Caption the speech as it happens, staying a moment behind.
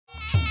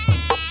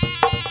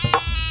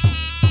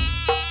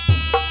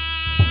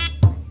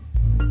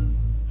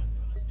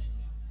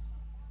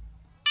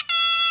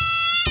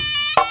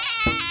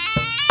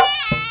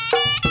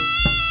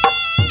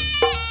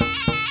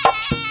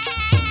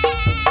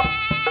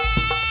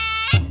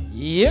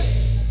Iya.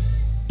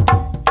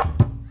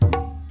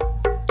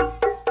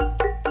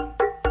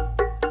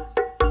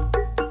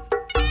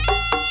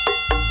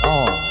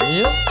 Oh,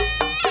 iya.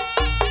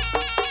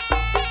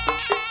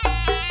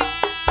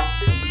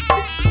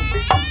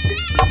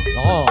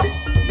 Oh,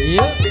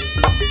 iya.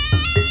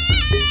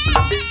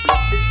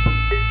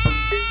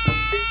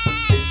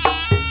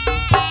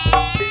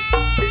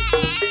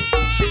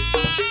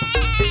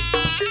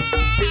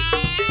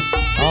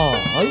 Oh,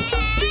 iya.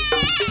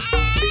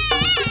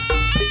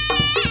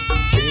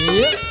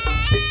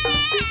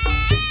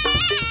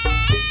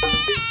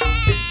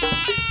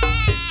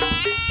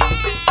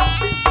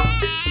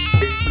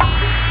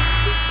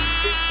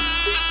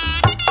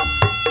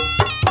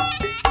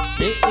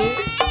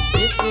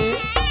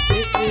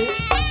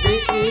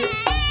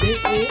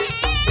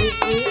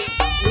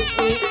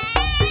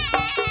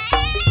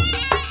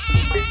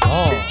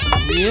 Oh,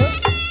 iya.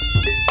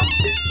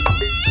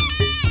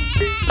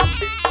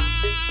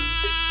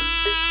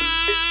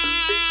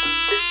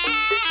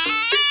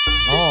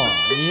 Oh,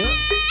 iya.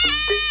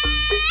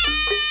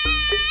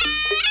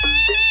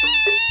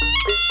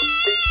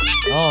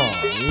 Oh,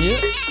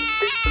 iya.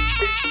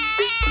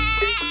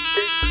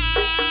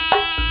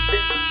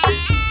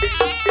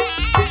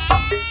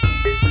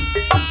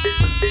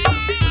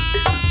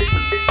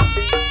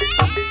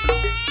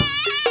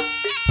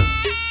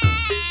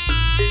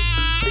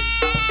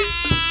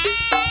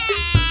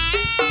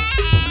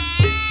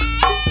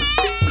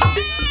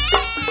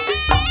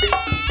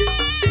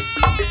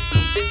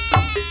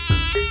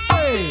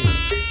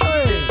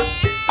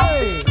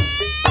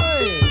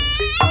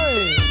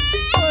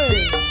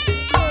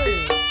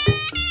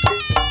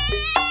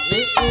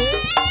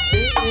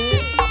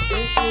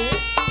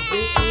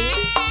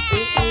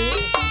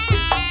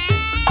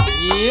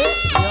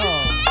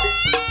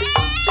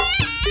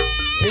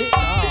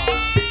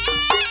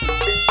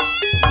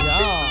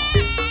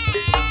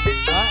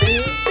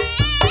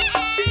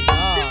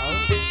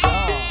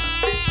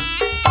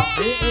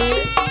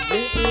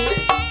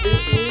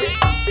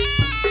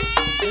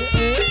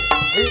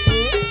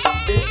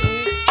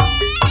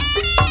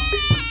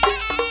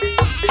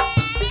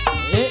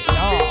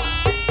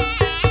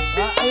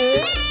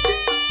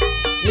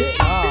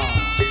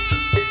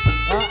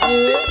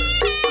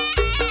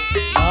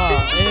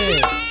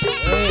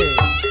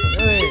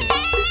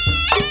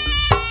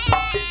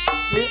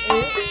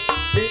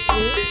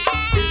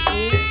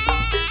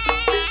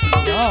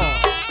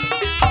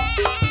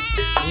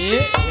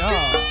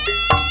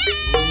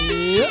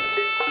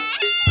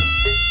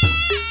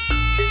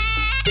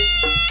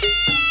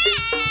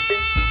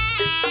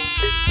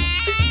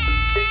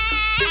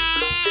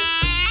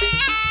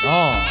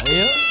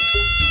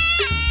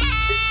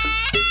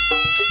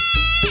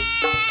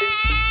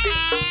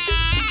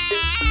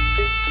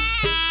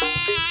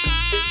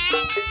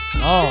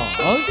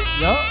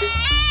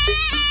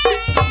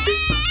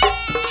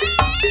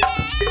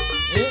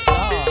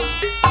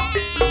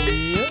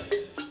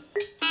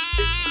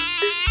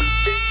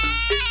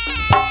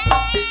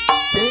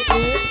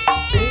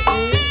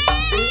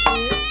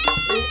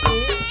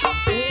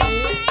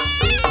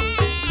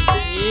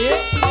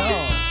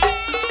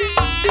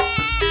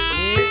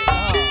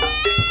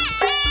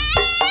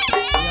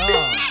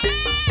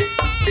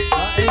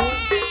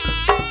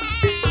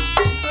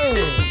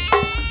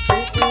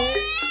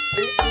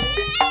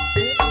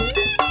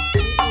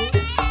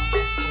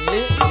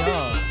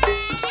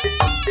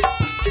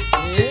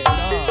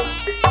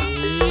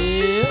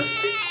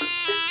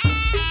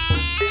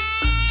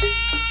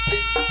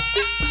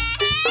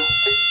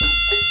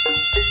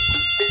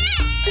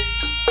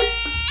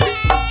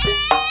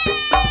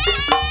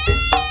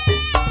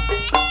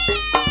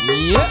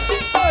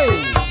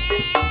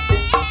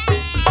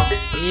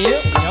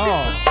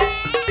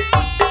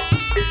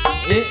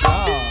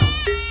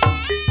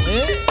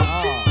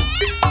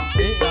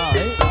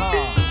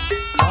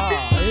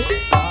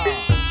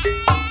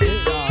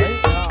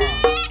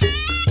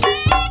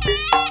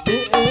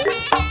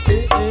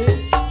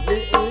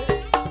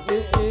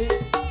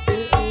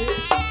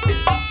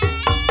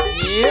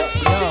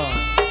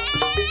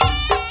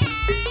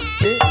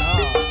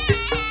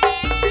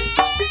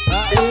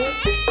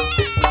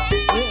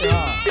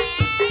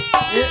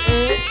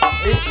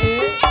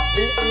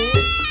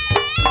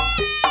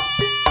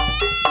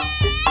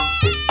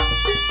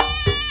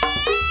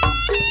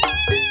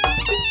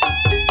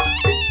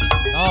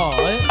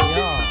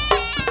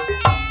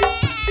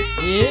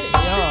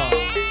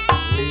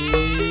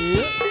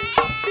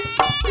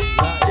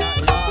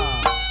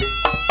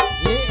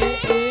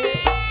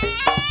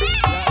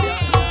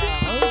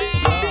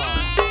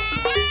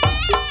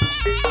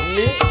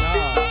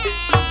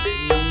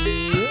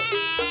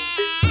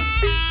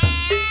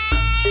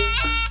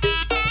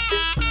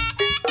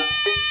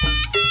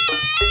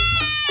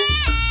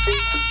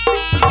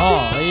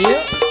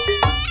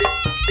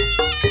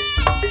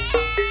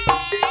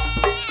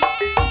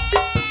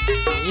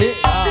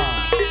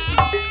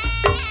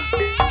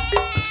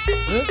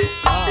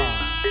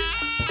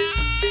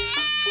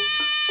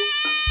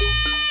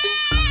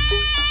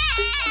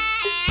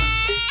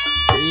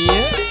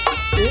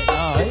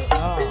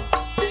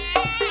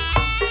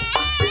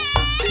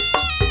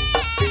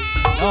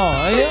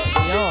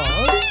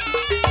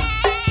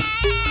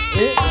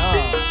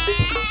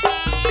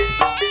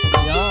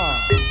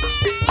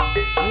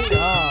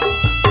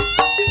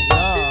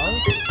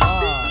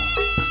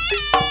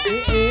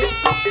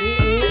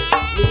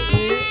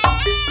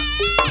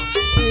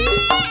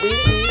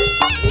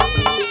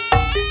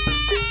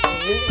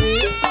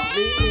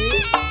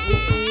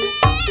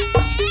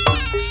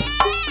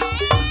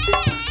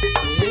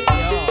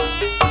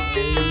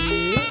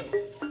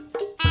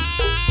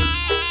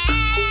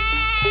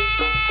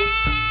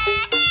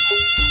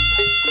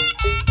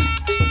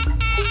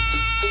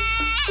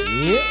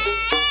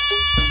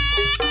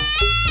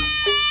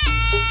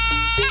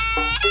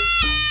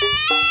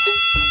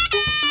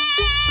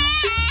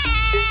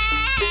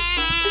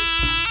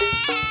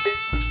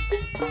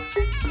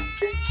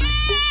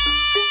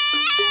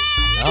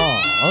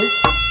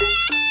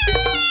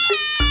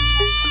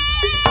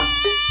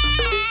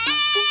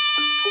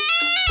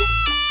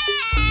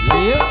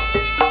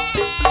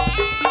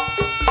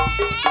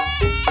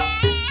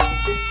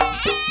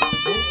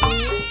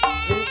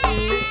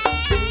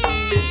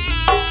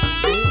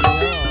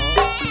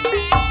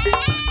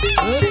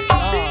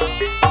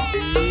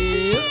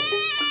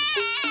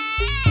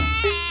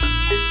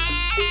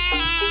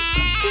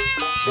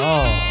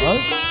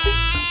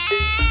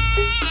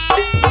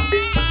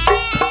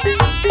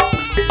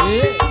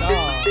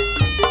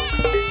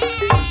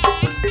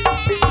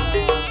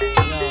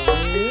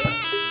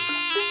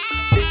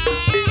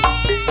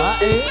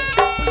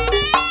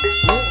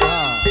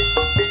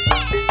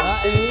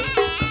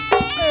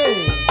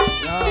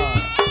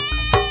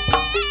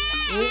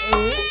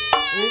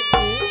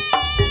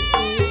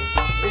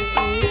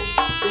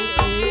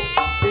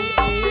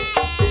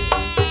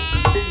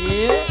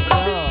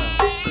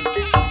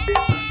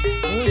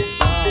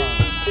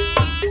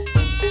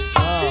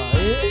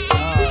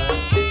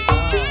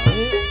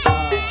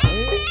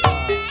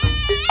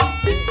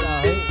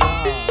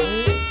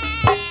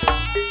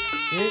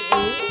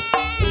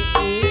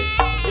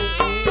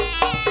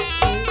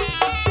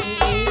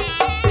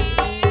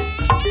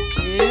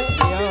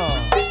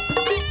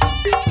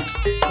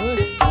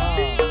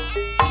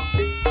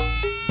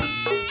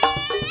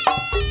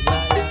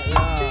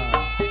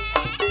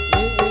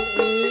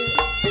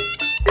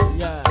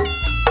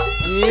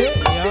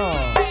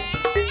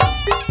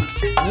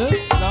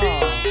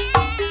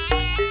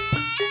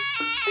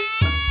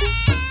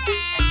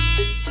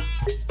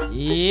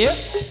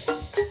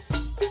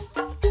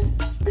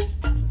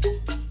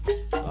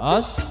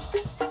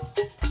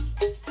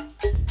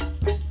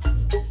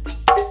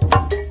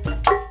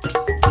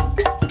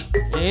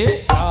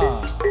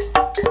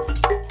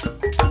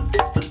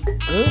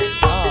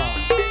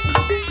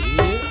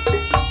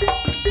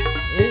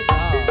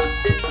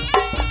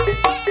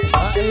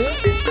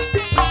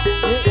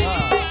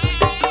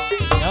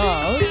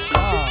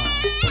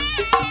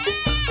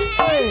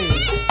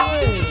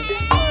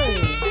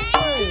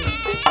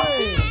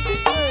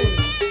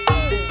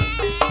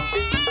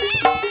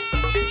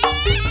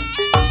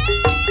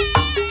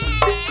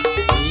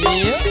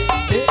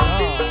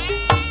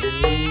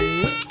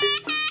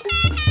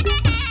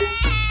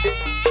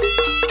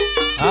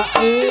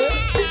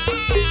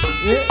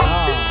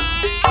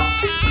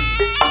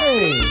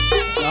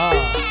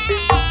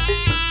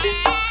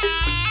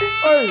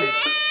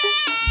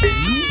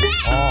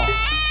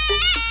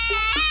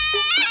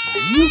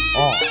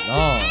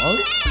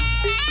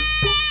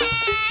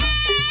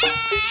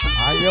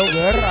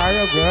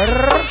 Ayo ger.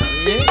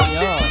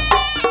 Iya.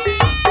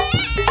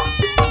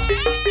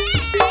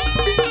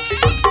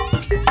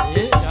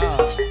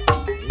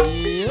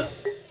 Iya.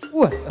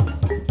 Wah.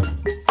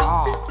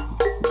 Ah.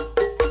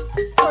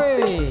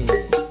 Woi.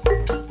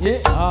 Iya.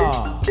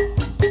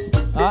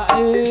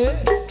 Ae. Iya.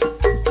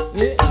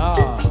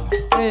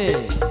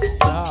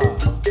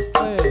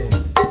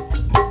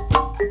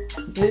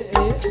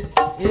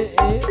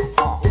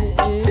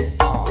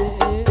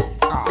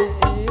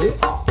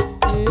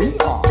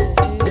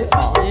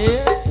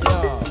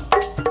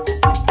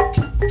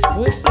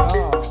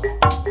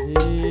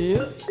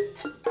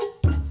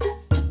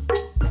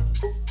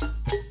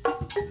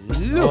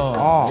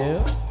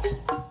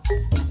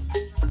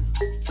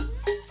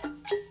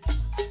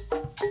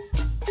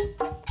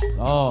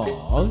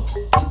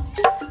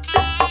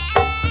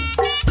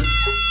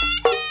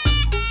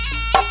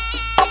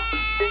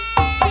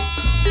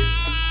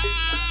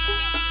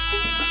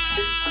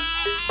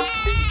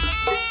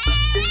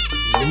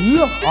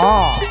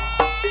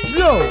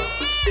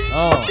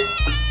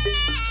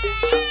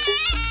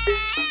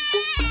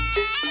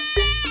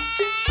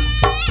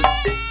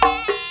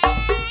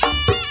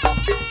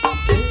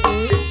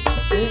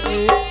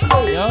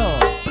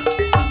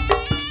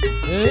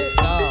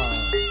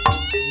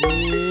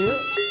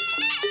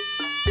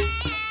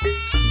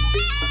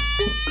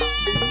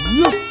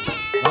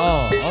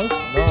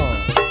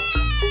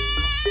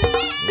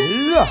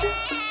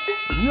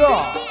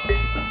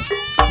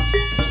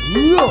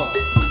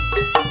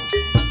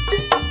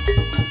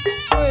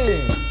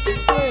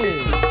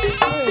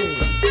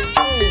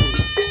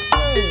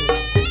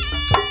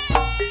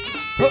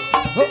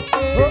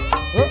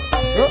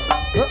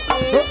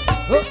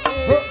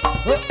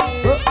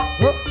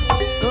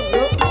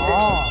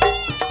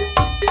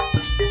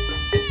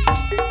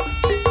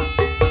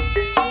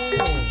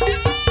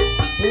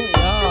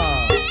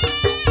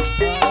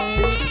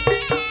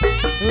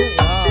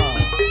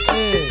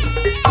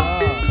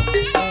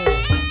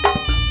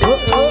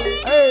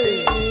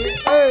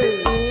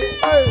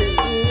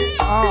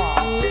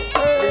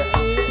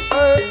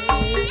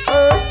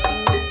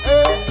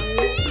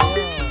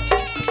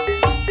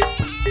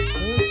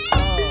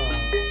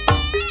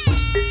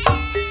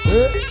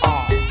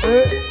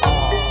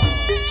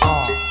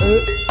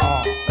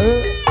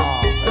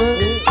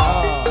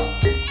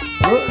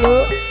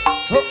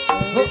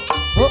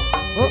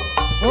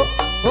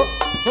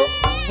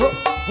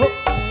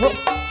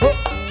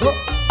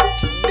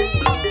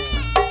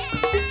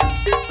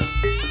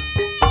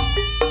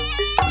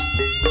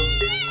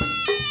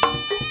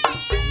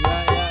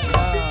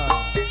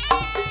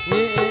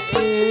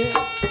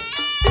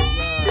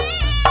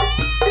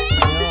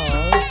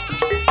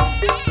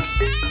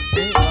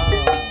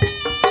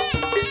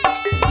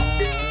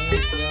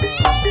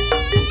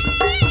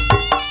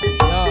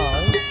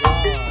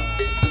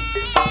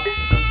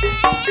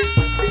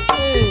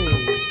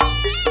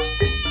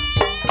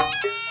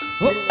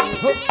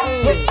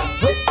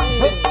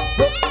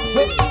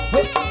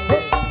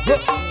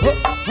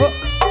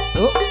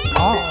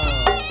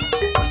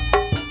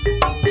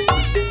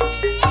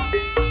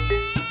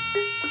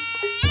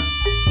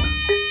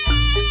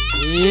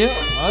 Iya,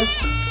 as.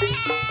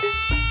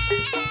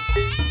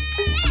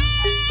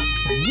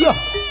 Iya.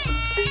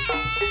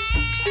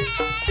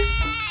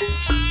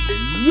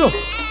 Iya.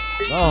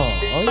 Nah,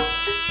 as.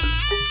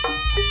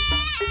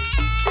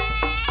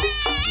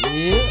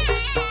 Iya.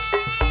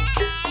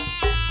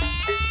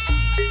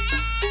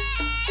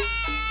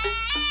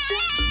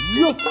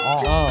 Iya.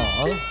 Nah,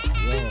 as.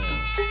 Ya.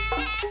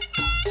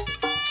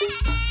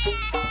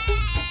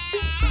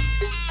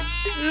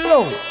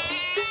 Low.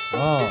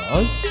 Nah,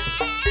 as.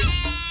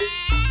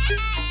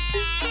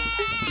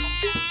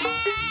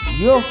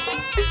 Yo.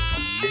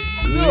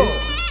 Yo.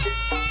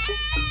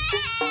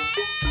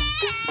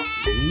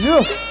 Yo.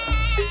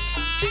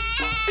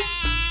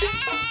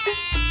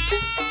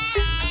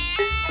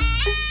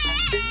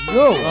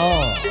 Yo.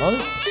 Nah, as.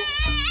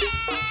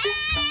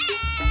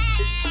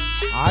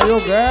 Ayo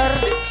ger.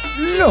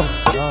 Lo.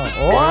 Nah,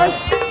 Os.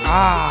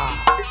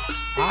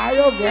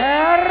 Ayo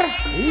ger.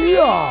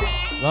 Iya.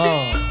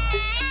 nah,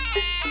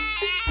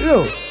 Lo.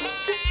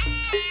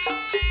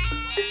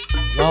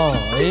 nah,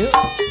 iya.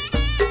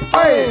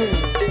 Hey.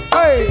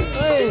 Hey.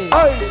 Hey,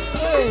 Hey.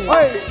 hey,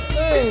 Hey. hey,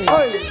 Hey.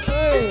 hey,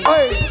 Hey.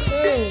 hey,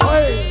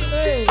 Hey.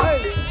 hey, Hey.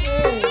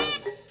 hey.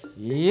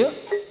 Iya.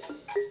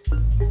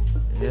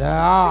 Ya.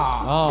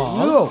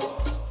 Nah, Lo.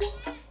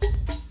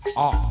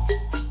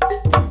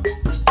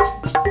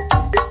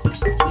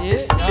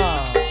 iya,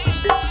 nah.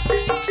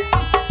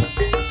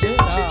 Iya,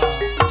 nah.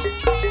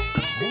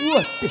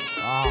 Waduh.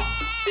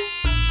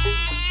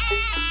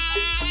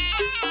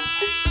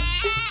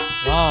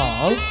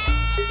 Nah, as.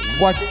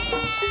 Waduh.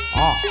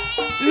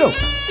 Lo.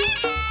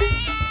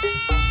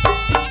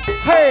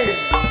 Hey.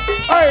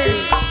 Hey.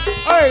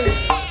 Hey.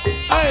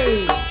 Hey.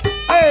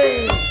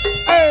 Hey.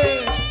 Hey.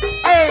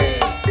 Hey.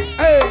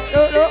 Hey.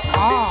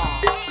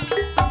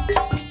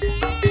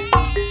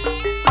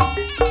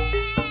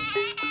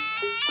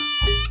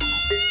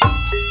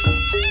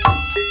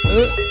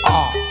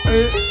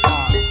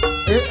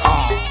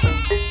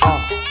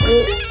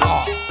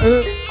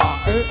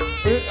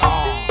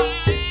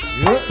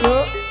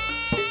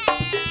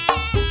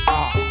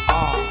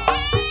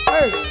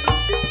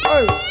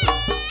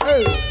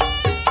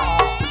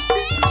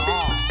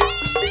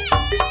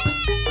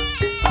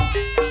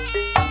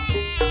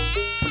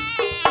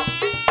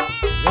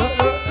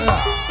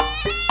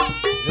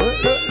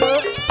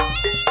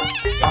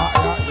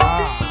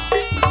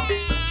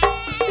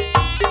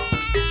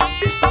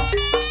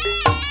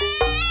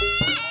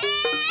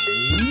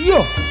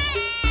 Lo.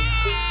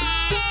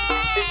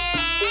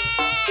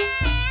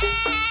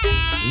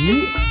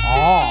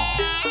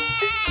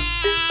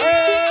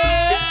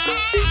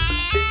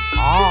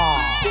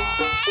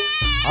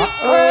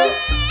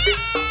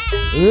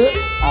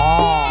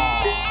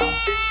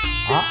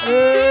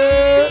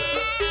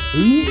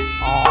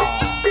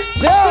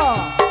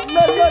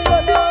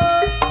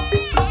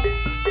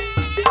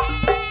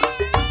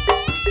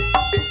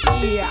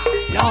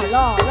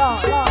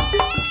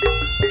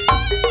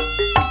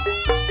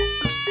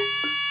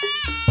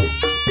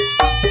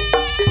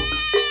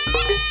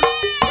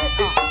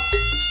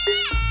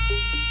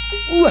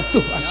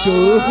 Waduh,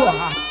 aduh,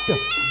 aduh.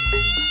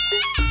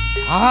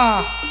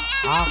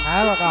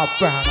 Angel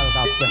kabeh, angel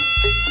kabeh.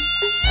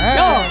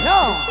 Yo. Yo.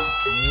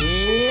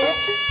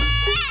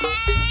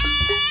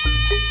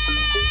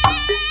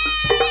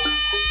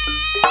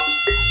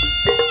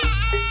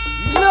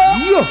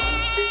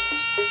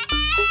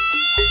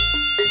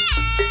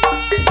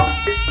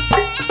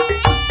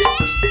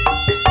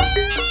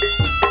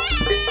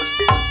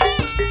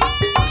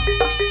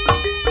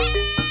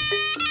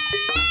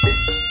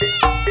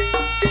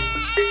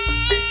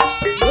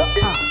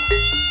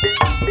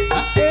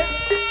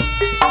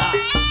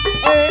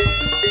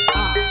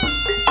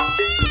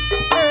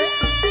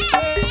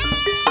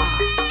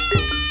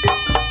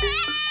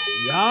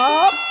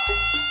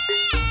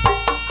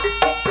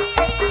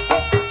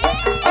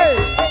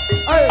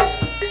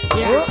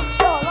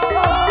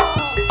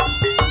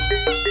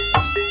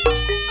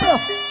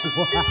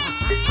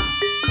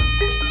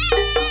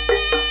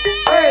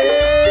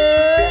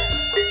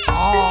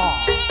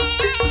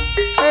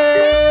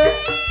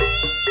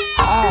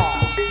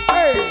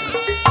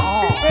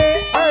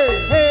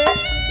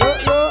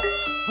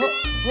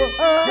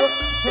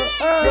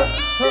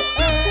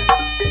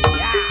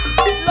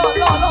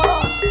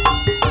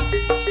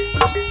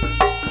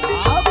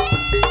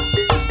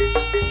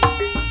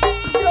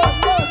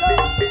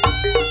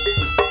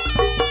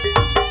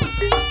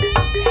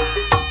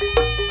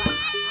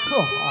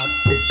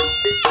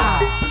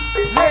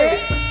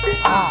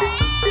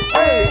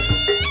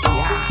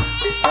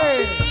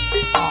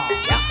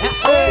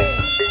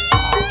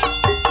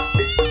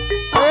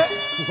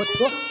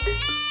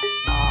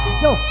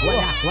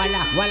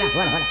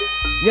 Wala.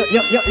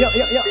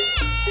 Yuk.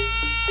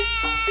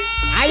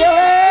 Ayo,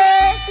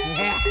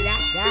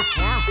 ya.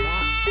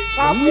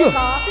 Kopi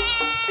kok.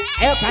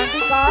 Ayo ganti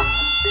kok.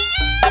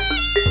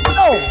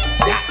 Lo.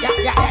 Ya.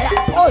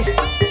 Oi.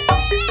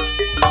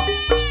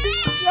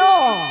 Yo.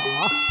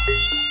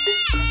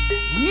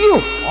 Yo.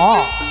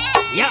 Ah.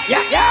 Ya.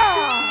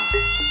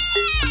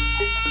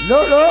 Lo.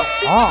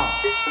 Ah.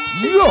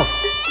 Yo.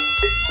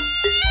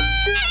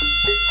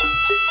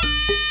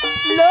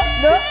 Lo.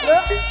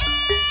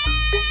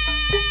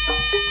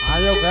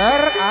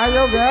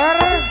 Ayo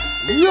ger.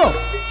 Yo.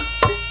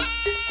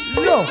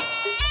 Lo.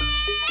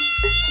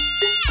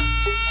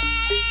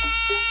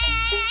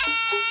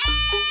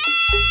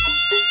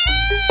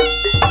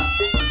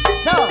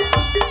 So.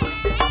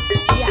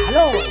 Ya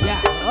lo.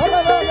 Lo.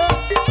 Lo.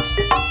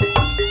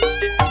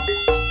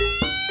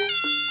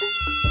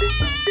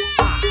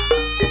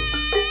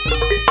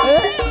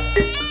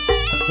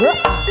 Lo.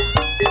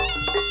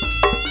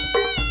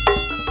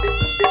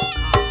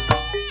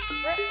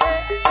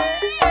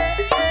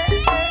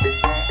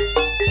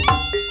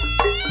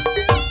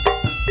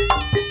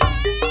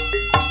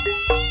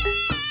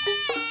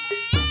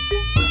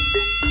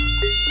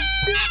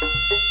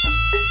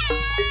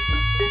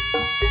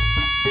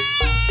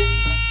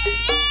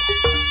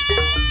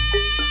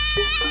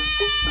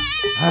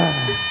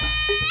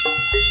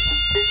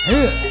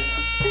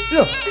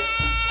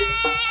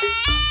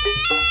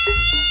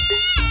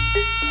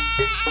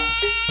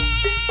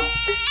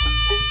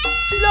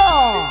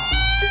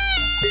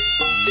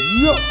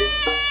 Yo.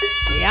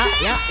 Ya.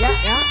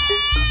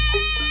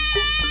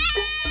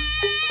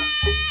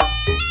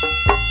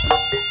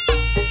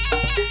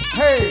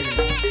 Hey.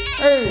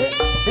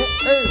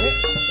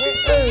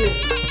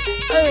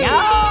 Ya.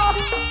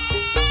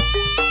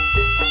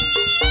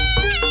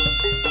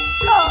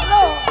 Lo.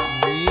 Yo.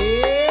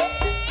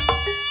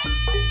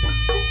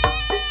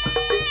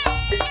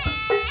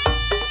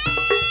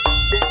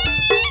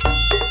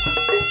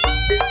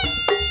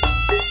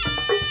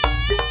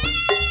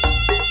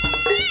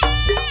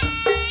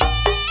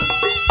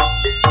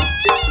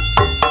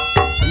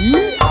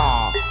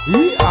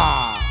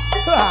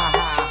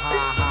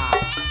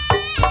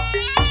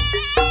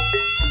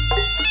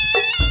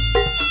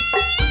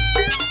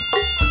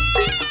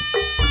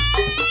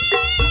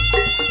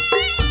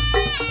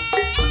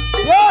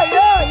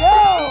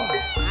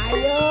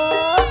 Ayo.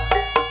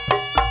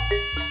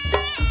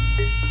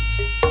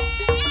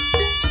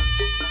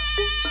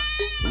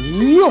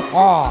 Yo.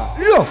 Ah.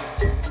 Lo.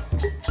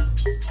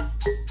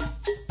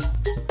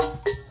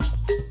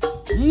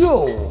 Yo.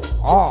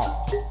 Ah.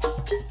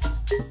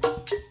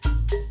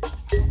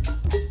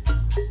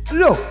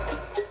 Lo.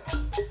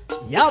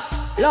 Yap.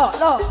 Lo.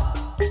 Lo.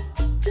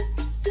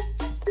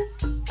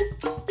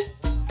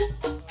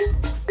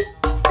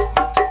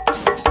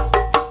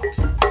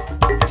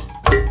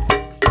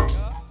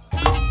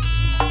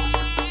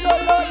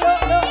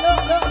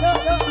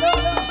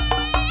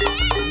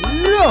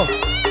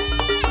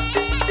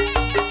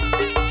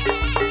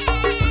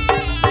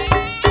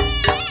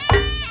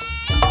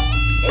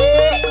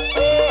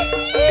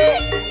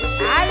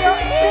 Ayo.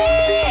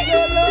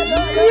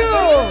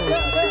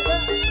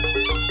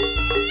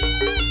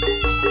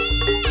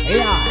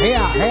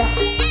 Iya.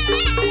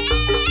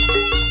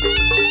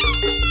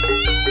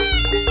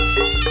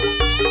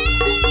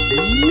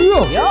 Yo.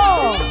 Yo.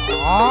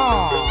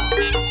 Ah.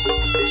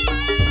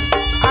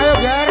 Ayo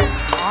ger.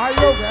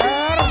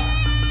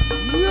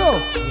 Yo.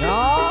 Yo.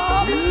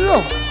 Lo.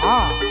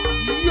 Ah.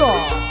 Yo.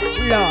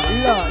 Lo.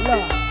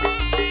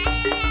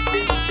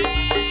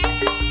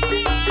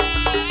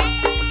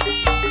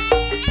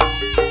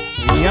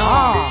 Ya.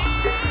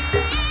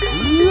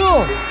 Yo.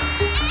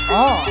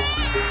 Ah.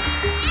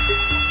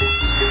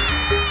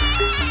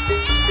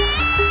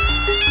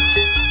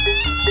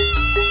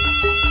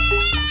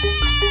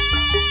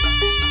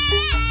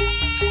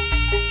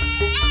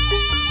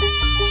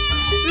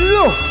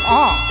 Lo.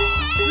 Ah.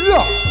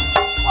 Lo.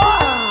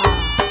 Wah.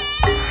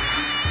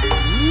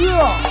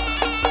 Yo.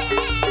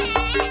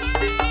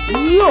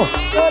 Yo.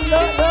 Lo.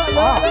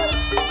 Ah.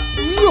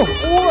 Yo.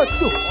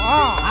 Waduh.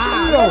 Ah.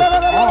 Lo. Ah.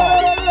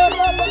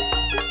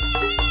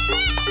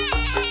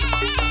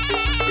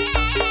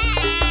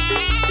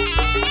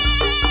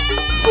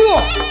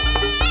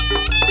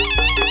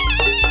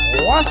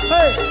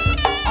 Wasai.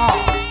 Ah.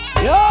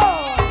 Yo.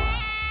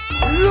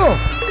 Yo.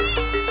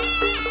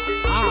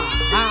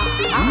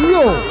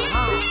 Yo.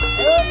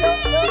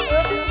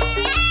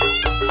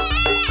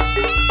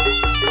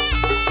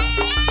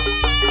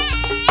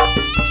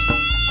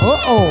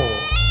 Oh.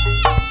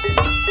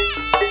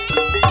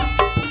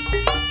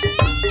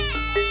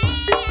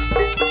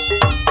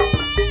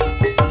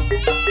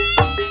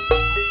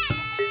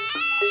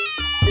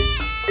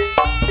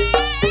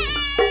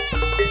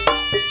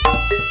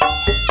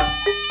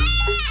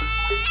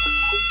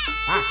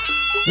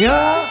 Ya,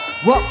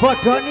 mbok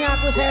bodoni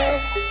aku sih.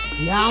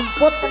 Ya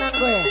ampun tenan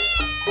kowe.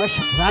 Wis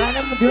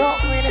balane mendino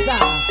ngene ta.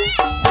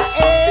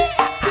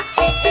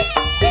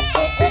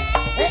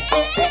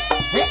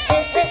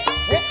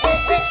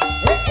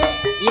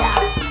 Ya.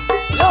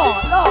 Lo.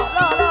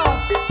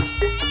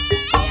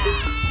 Ya.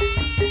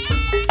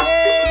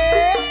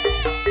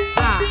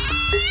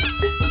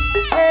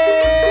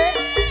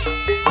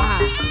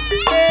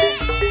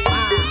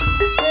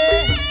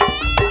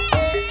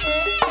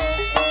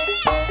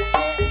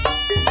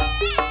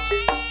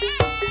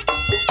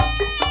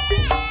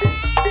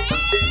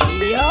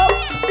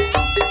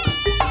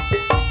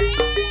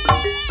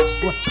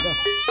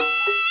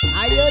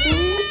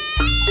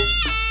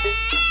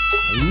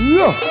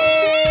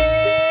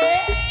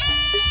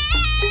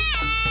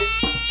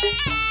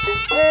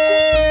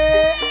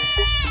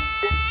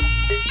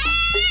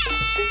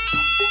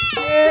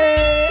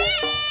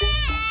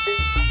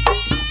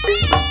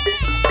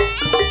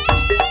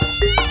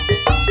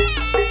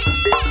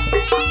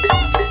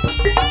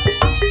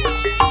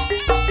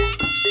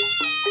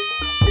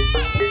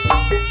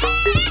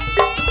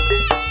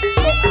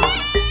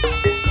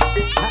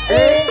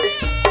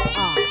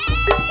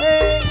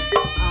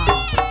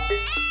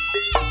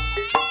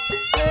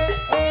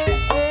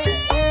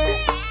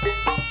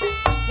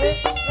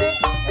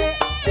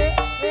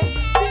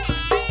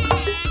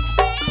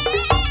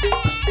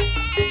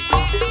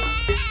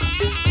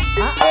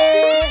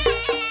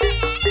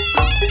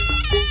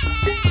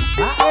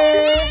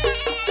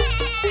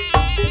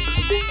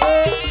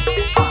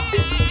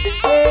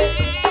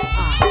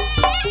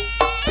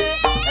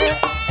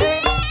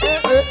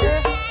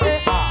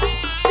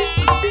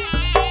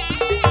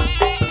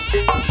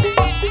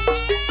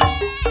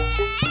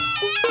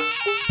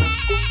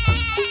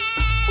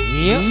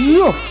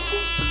 Yo.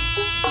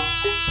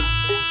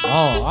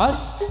 Dos.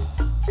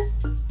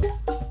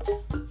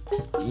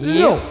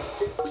 Yo.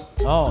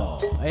 Oh,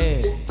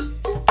 hey.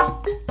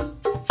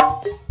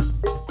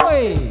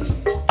 Oi.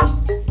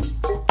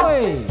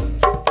 Oi.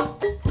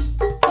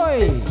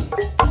 Oi.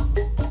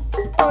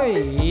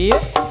 Oi.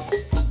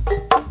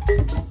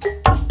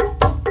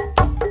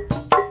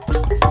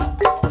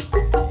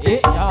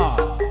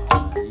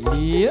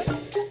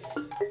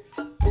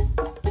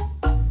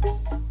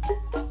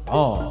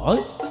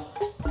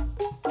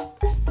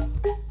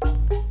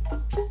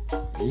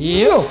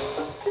 Yo.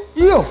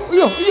 Yo.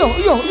 Yo. Yo.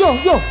 Yo. Yo.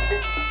 Yo.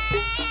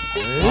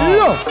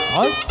 Yo.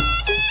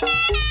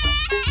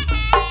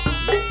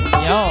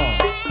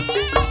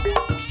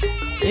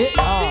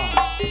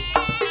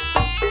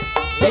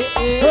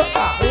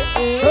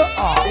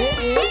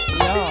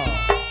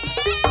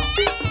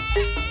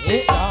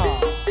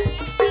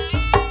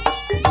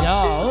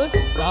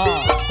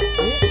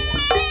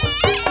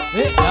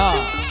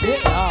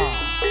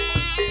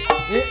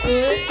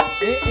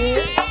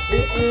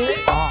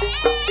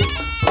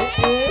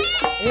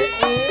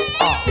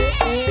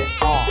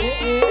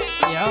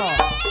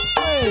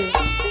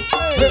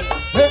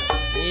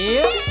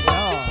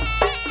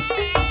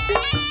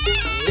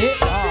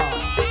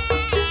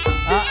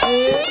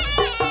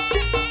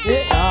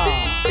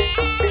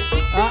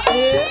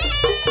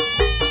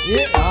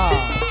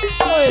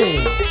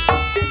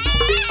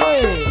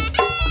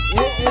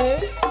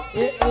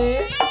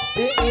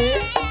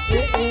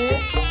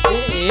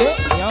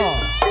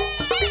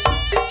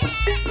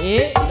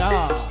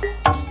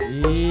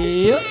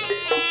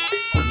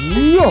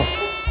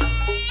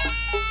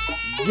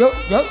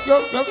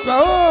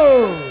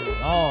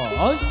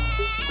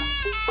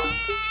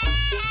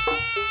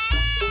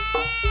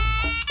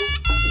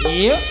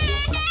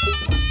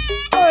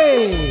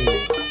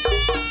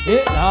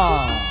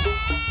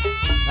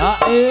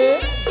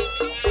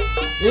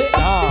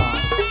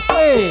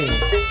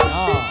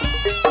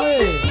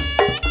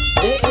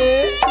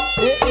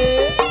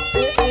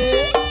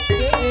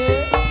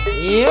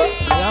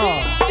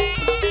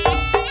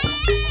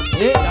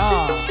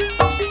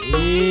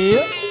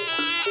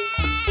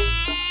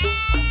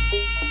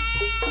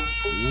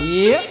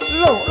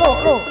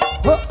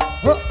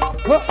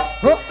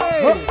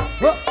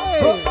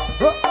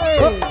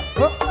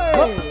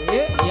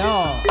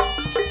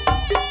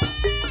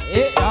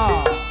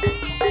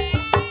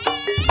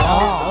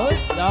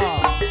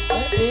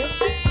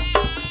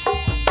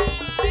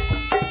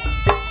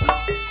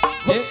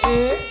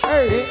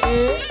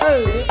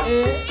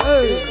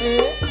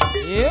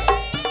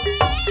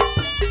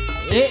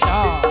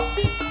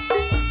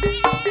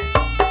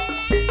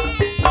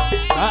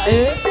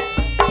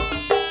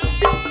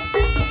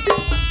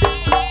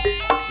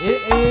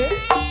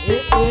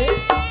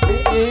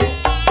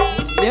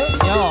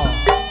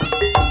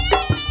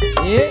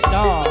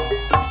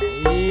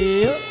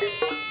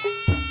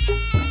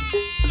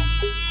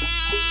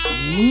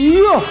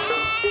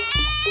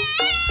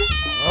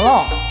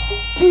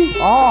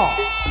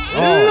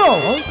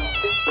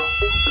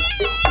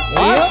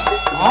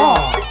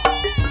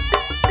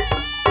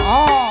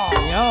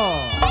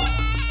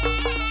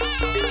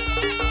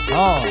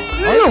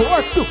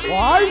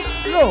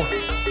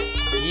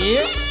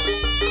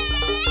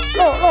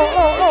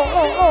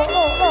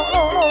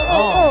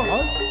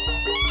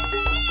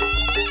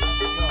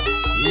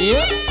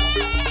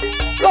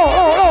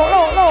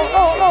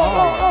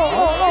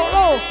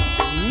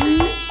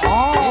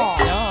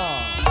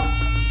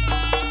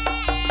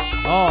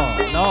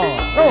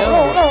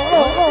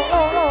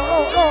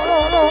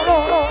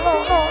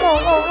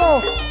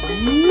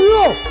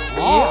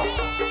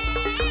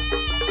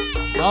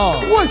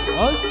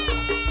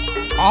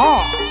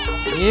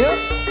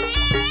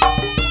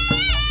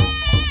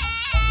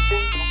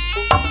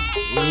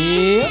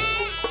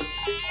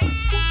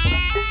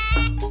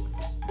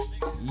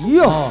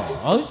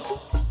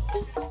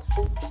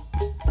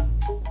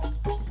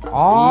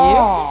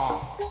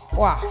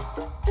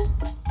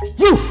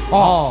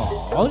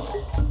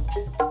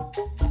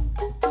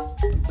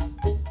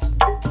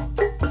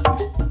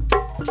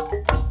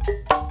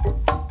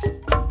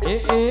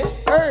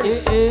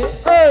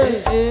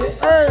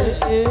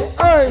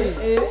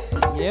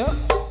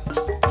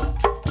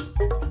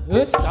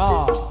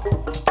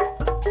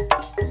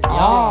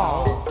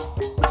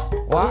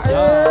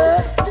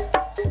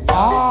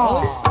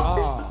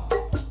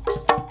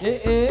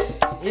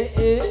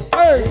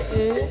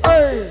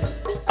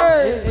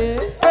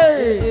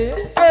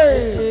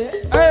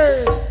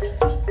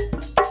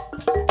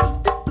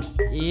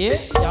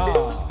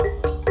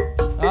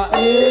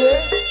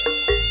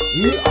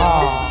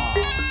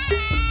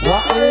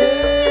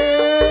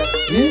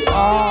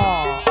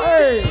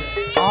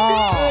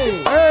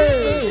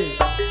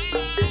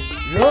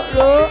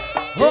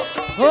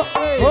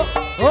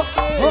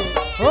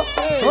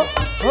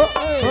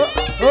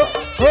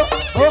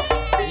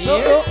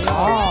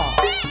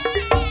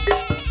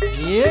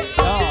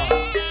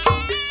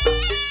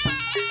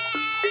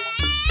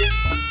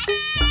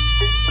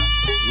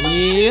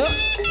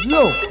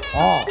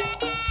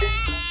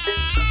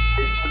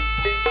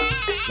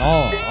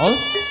 Los.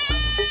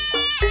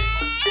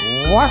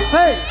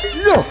 Wasai.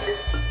 Yo.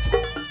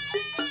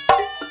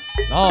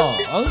 Los.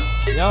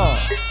 Yo.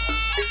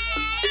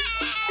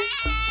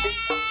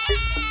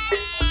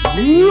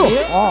 Yo.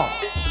 Iya. Oh.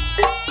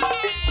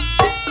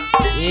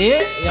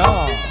 Yo.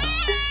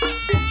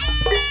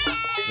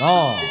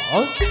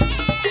 Los.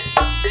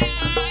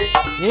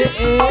 Yo.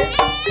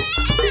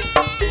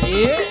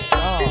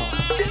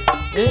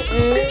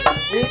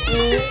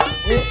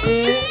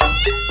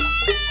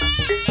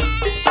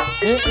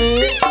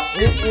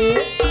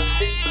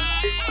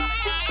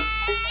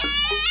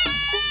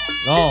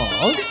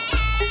 Los.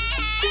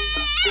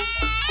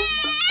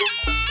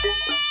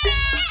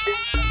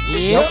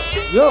 Yo.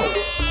 Yo.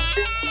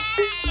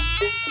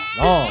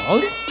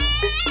 Los.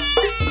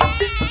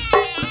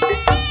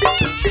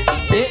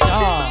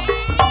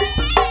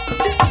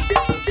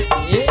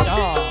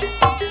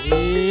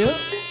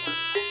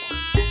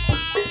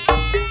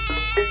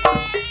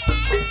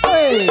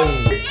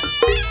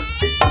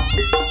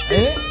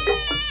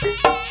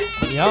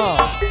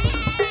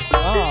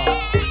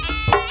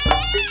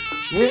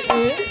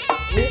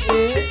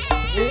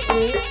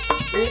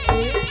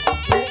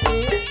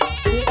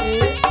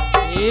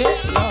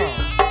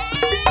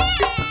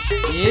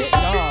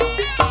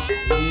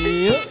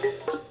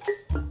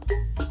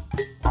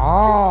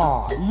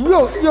 Ah,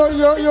 yo yo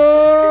yo yo.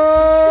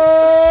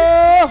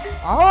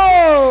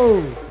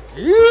 Oh.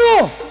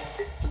 Yo.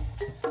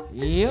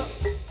 Iya.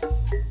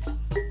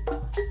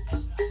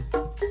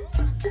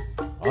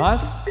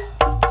 Os.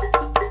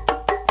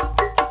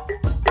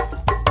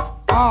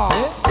 Ah.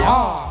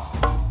 Ah.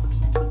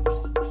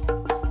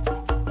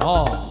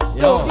 Oh.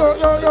 Yo yo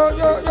yo yo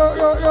yo yo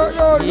yo yo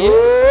yo. Iya.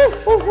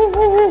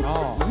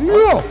 Oh.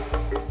 Yo.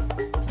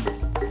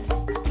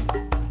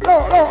 Lo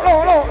lo lo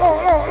lo lo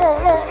lo lo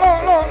lo lo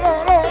lo lo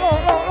lo lo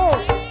lo lo.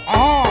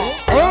 Ah.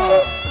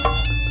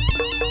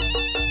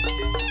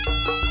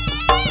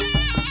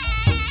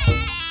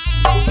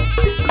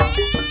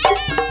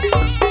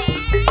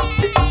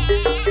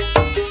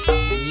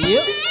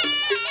 Iya.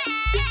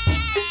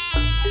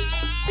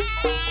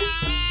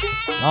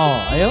 Oh,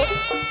 ayo.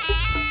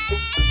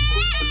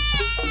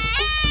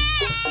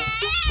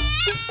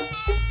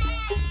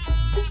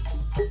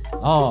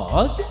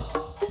 Os.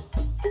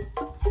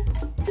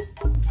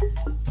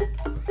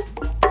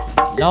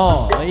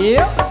 Yo,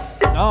 iya.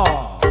 Yo,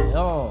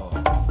 yo.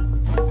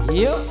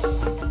 Iya.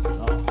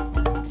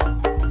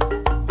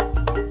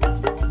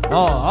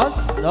 Los,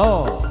 yo,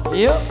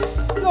 iya.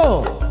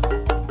 Yo.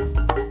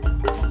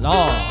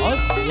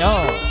 Los, yo.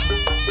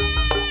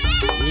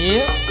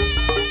 Iya.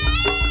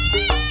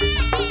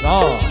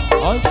 Los.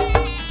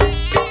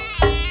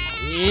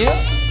 Iya.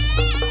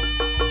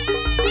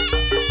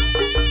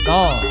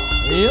 Los,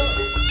 iya.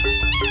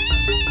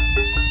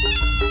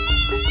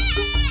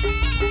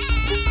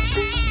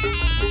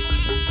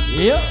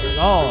 Iya,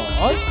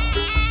 los.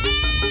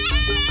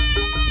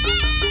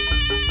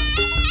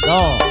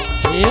 Los,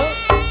 iya.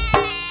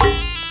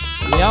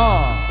 Ya.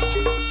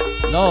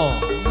 Lo,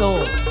 lo,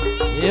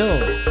 yo.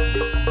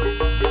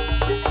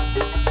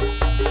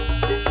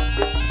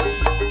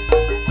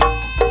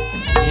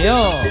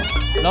 Yo,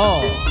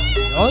 lo,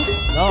 los,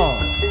 lo,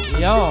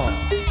 yo.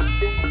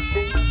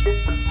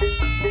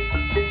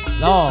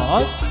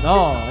 Los, lo,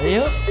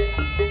 yo.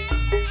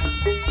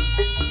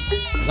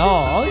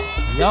 Los,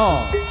 yo.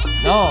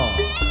 Lo,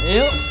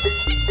 yo.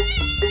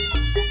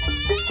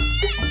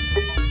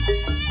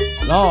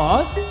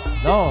 Los,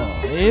 lo,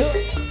 yo.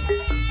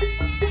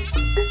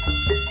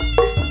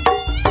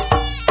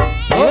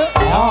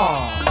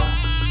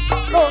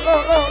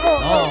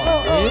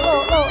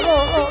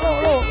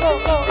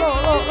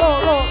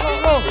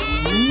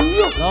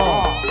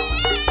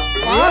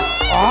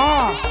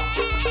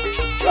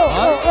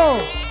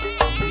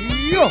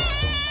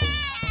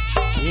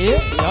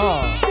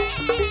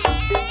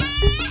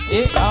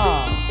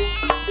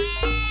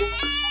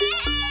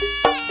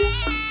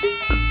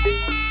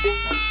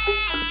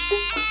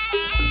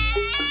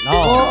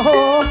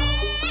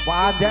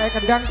 Wajahnya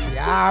kendang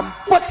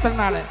diamput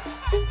tenane.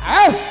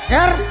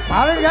 Ger,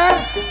 balik ger.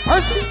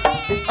 Hus,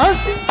 hus,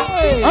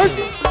 hus.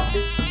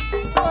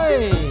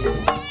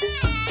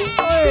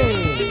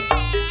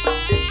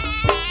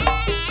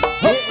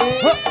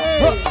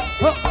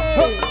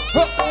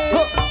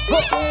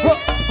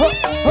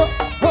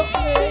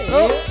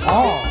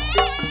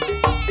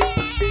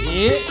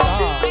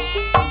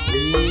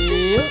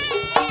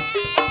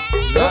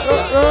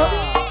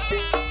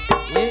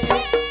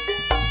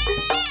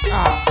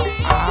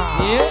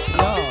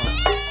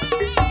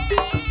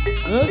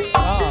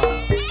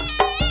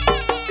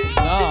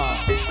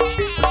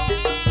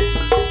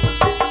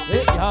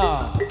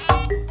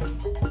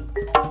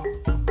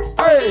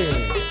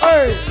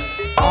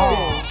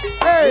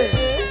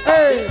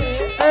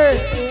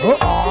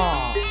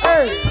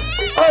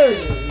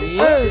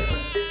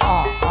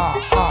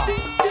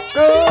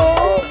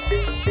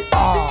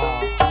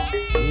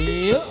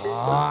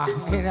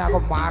 Ini aku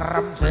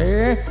marem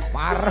sih,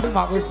 marem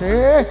aku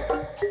sih.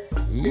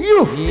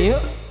 Iya.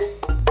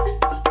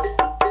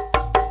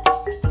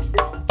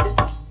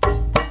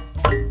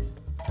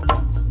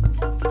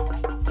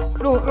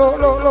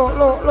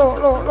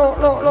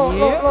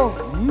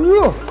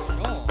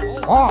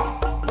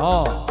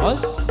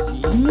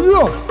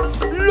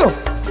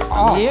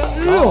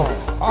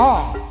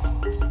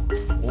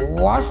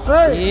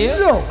 Wase.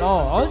 Lo.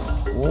 Rồi.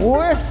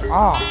 Wes.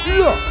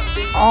 Lo.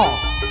 Rồi.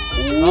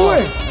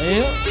 Wes.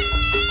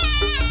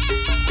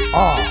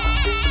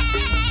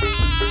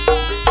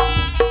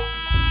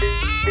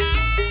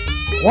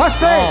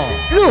 Wase.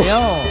 Lo.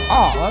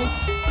 Rồi.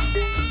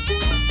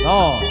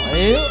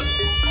 Rồi.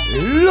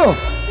 Lo.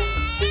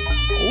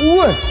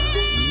 Wes.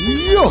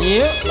 Yo.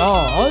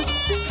 Rồi.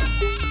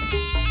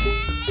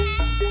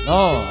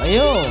 Rồi.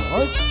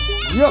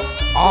 Yo.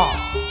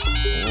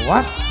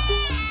 What?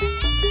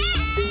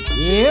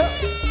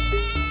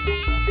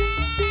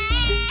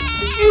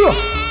 Rồi. Yo.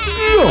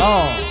 Yo.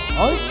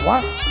 Rồi.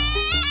 What?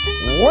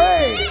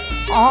 Wait.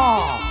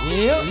 Rồi.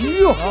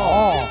 Yo.